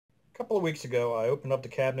couple of weeks ago, I opened up the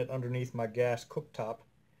cabinet underneath my gas cooktop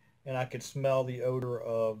and I could smell the odor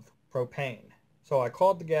of propane. So I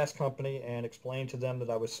called the gas company and explained to them that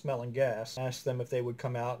I was smelling gas, asked them if they would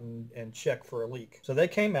come out and check for a leak. So they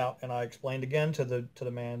came out and I explained again to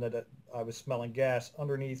the man that I was smelling gas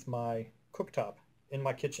underneath my cooktop in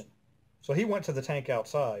my kitchen. So he went to the tank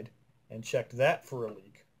outside and checked that for a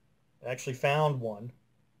leak. Actually found one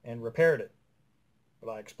and repaired it. But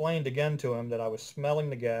I explained again to him that I was smelling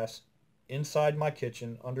the gas inside my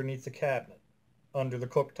kitchen underneath the cabinet, under the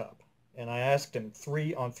cooktop. And I asked him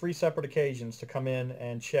on three separate occasions to come in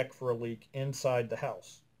and check for a leak inside the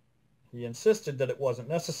house. He insisted that it wasn't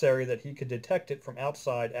necessary, that he could detect it from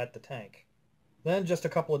outside at the tank. Then just a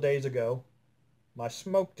couple of days ago, my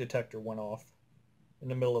smoke detector went off in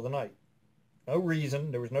the middle of the night. No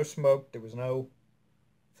reason, there was no smoke, there was no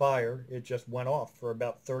fire, it just went off for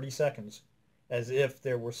about 30 seconds as if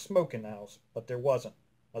there was smoke in the house, but there wasn't.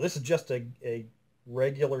 Now this is just a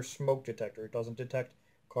regular smoke detector. It doesn't detect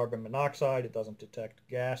carbon monoxide, it doesn't detect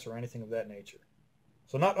gas or anything of that nature.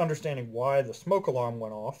 So not understanding why the smoke alarm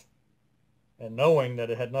went off, and knowing that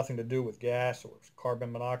it had nothing to do with gas or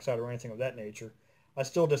carbon monoxide or anything of that nature, I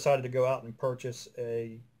still decided to go out and purchase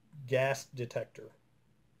a gas detector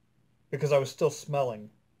because I was still smelling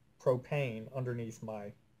propane underneath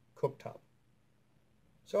my cooktop.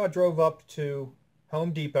 So I drove up to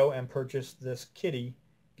Home Depot and purchased this Kiddie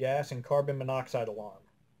gas and carbon monoxide alarm.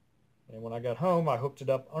 And when I got home, I hooked it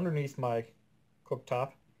up underneath my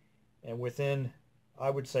cooktop, and within, I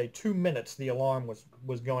would say, 2 minutes, the alarm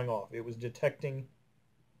was going off. It was detecting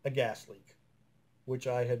a gas leak, which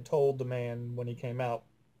I had told the man when he came out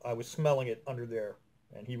I was smelling it under there,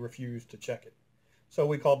 and he refused to check it. So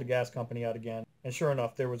we called the gas company out again, and sure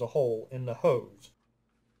enough, there was a hole in the hose.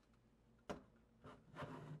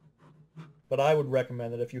 But I would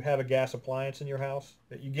recommend that if you have a gas appliance in your house,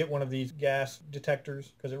 that you get one of these gas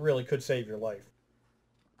detectors, because it really could save your life.